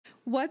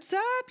What's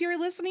up? You're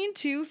listening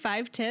to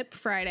 5 Tip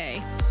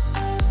Friday.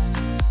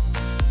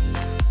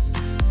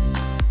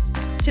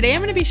 Today,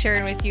 I'm going to be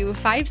sharing with you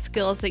 5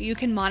 skills that you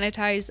can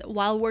monetize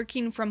while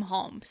working from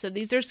home. So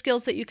these are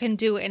skills that you can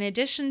do in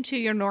addition to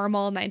your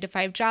normal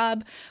 9-to-5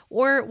 job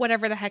or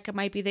whatever the heck it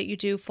might be that you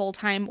do full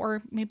time,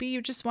 or maybe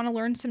you just want to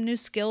learn some new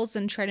skills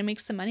and try to make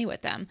some money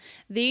with them.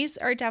 These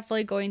are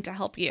definitely going to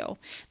help you.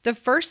 The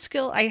first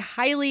skill I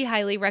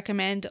highly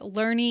recommend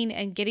learning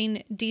and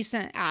getting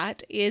decent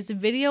at is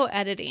video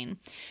editing.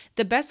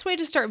 The best way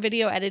to start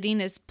video editing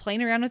is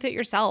playing around with it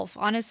yourself.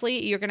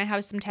 Honestly, you're going to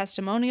have some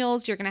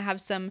testimonials, you're going to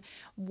have some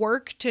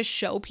work to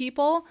show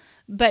people,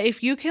 but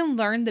if you can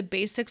learn the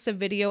basics of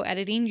video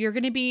editing, you're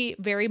going to be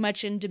very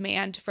much in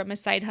demand from a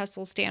side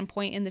hustle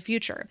standpoint in the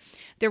future.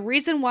 The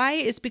reason why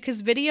is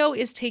because video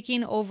is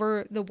taking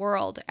over the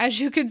world. As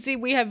you can see,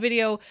 we have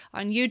video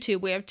on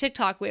YouTube, we have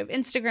TikTok, we have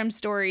Instagram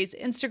stories,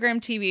 Instagram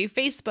TV,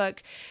 Facebook.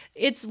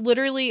 It's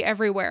literally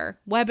everywhere.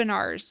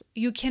 Webinars.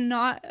 You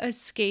cannot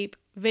escape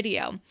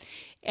video.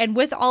 And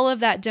with all of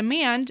that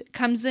demand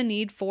comes the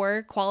need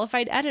for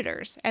qualified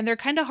editors, and they're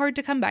kind of hard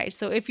to come by.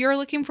 So if you're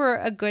looking for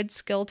a good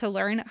skill to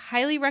learn,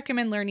 highly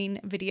recommend learning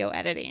video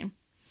editing.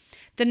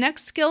 The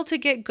next skill to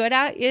get good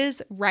at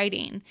is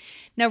writing.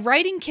 Now,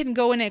 writing can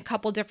go in a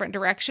couple different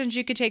directions.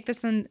 You could take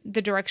this in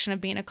the direction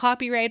of being a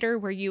copywriter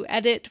where you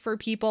edit for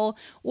people,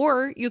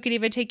 or you could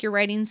even take your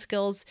writing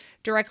skills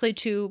directly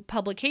to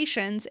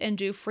publications and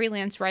do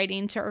freelance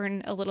writing to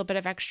earn a little bit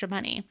of extra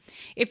money.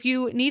 If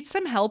you need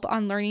some help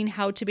on learning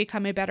how to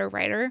become a better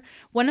writer,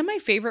 one of my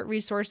favorite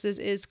resources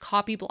is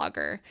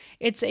Copyblogger.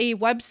 It's a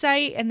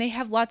website and they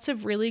have lots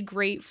of really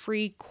great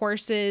free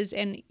courses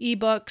and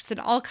ebooks and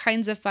all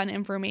kinds of fun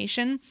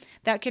information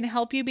that can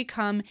help you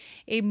become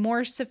a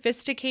more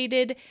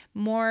sophisticated,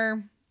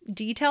 more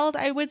detailed,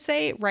 I would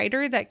say,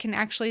 writer that can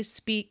actually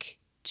speak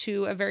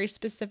to a very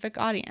specific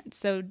audience.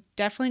 So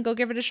definitely go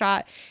give it a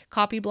shot.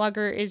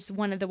 Copyblogger is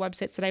one of the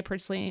websites that I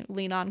personally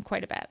lean on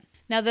quite a bit.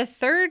 Now, the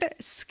third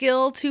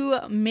skill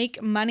to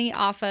make money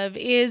off of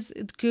is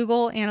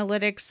Google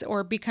Analytics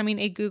or becoming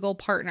a Google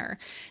partner.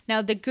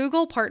 Now, the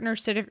Google partner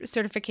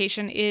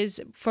certification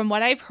is, from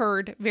what I've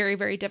heard,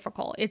 very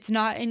difficult. It's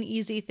not an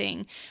easy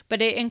thing,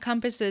 but it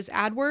encompasses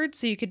AdWords,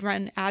 so you could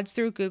run ads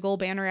through Google,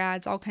 banner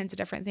ads, all kinds of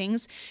different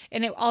things.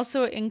 And it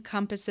also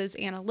encompasses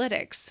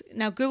analytics.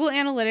 Now, Google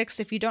Analytics,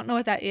 if you don't know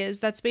what that is,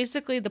 that's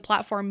basically the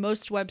platform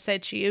most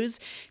websites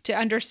use to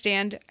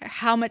understand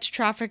how much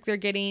traffic they're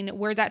getting,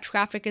 where that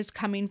traffic is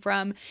coming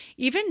from,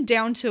 even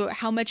down to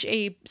how much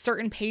a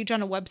certain page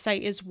on a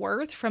website is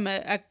worth from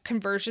a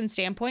conversion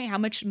standpoint, how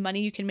much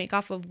money you can make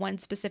off of one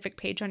specific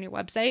page on your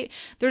website.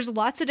 There's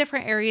lots of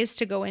different areas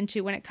to go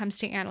into when it comes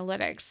to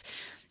analytics.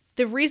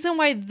 The reason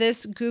why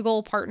this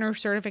Google partner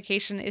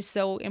certification is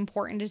so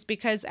important is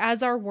because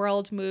as our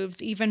world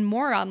moves even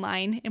more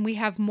online and we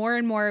have more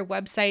and more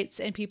websites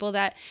and people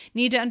that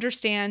need to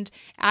understand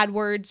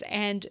AdWords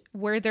and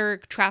where their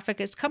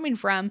traffic is coming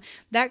from,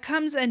 that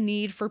comes a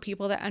need for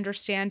people that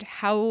understand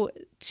how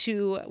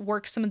to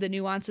work some of the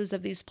nuances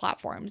of these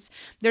platforms.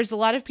 There's a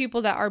lot of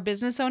people that are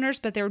business owners,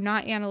 but they're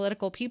not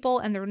analytical people,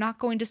 and they're not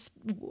going to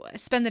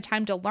spend the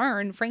time to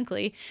learn,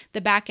 frankly,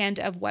 the back end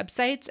of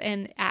websites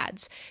and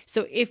ads.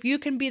 So if you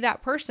can be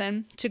that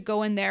person to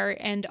go in there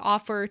and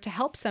offer to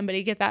help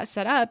somebody get that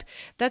set up,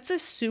 that's a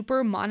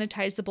super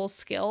monetizable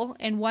skill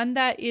and one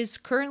that is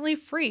currently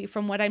free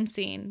from what I'm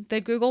seeing.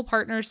 The Google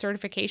Partner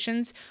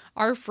certifications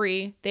are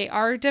free. They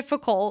are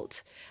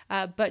difficult,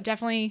 but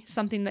definitely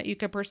something that you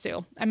could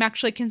pursue. I'm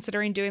actually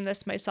considering doing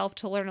this myself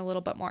to learn a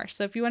little bit more.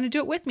 So if you want to do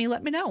it with me,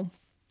 let me know.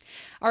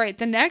 All right,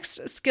 the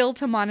next skill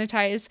to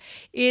monetize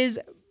is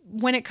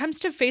when it comes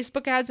to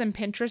Facebook ads and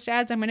Pinterest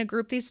ads. I'm going to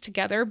group these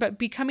together, but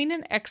becoming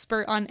an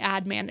expert on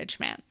ad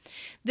management.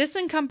 This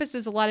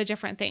encompasses a lot of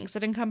different things.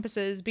 It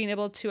encompasses being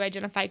able to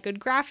identify good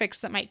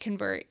graphics that might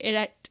convert.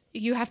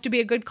 You have to be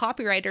a good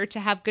copywriter to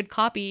have good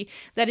copy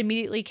that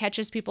immediately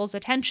catches people's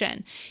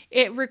attention.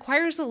 It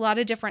requires a lot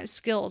of different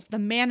skills, the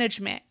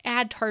management,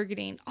 ad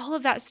targeting, all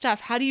of that stuff.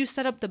 How do you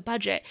set up the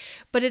budget?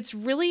 But it's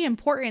really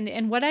important.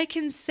 And what I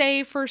can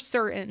say for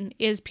certain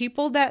is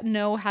people that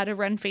know how to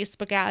run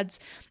Facebook ads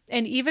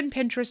and even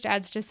Pinterest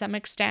ads to some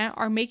extent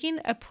are making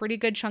a pretty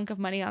good chunk of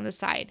money on the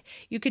side.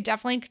 You could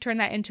definitely turn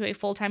that into a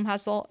full-time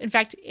hustle. In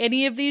fact,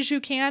 any of these you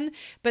can,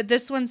 but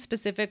this one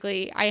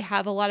specifically, I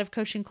have a lot of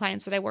coaching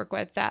clients that I work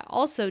with that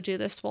also do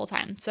this full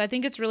time. So I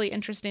think it's really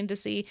interesting to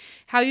see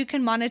how you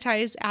can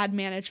monetize ad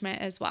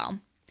management as well.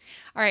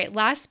 All right,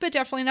 last but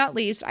definitely not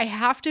least, I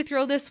have to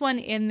throw this one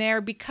in there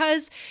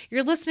because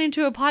you're listening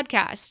to a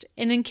podcast.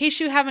 And in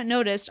case you haven't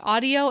noticed,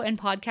 audio and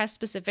podcast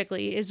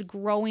specifically is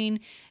growing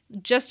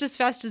just as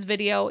fast as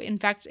video. In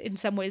fact, in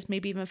some ways,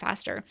 maybe even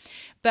faster.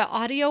 But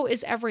audio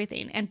is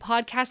everything. And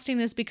podcasting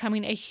is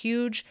becoming a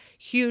huge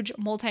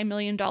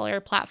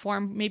multi-million-dollar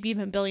platform, maybe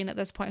even billion at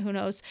this point, who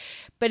knows?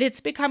 But it's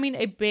becoming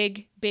a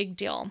big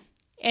deal.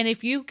 And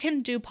if you can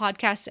do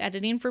podcast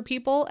editing for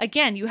people,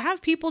 again, you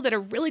have people that are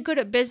really good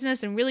at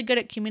business and really good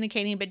at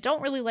communicating, but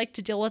don't really like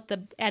to deal with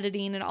the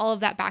editing and all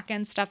of that back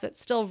end stuff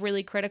that's still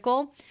really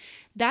critical.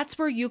 That's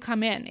where you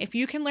come in. If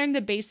you can learn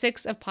the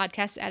basics of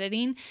podcast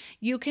editing,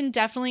 you can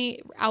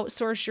definitely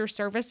outsource your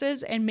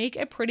services and make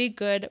a pretty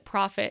good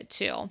profit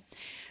too.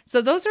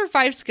 So those are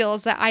 5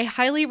 skills that I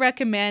highly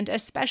recommend,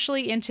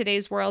 especially in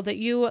today's world, that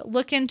you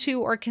look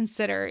into or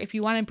consider if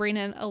you want to bring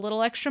in a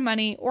little extra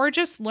money or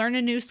just learn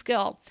a new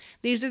skill.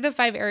 These are the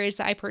 5 areas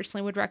that I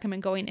personally would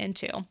recommend going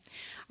into.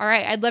 All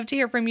right, I'd love to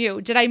hear from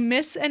you. Did I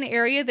miss an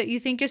area that you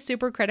think is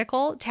super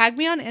critical? Tag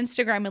me on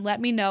Instagram and let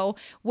me know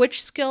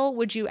which skill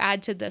would you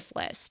add to this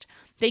list.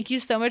 Thank you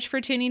so much for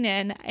tuning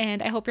in,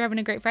 and I hope you're having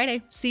a great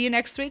Friday. See you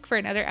next week for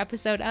another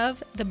episode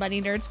of the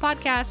Money Nerds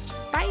Podcast.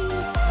 Bye.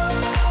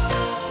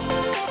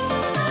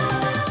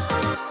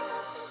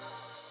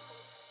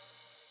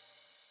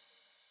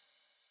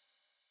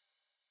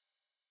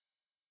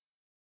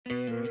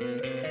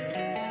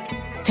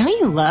 Don't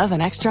you love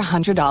an extra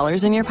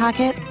 $100 in your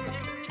pocket?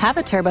 Have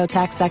a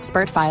TurboTax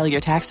expert file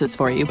your taxes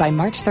for you by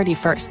March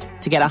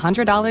 31st to get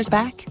 $100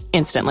 back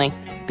instantly.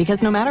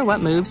 Because no matter what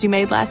moves you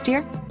made last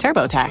year,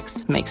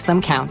 TurboTax makes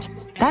them count.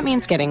 That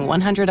means getting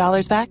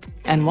 $100 back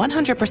and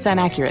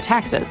 100% accurate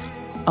taxes,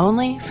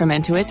 only from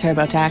Intuit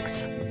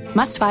TurboTax.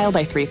 Must file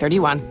by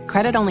 3/31.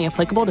 Credit only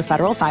applicable to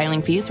federal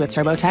filing fees with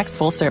TurboTax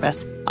full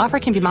service. Offer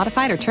can be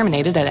modified or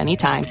terminated at any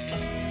time.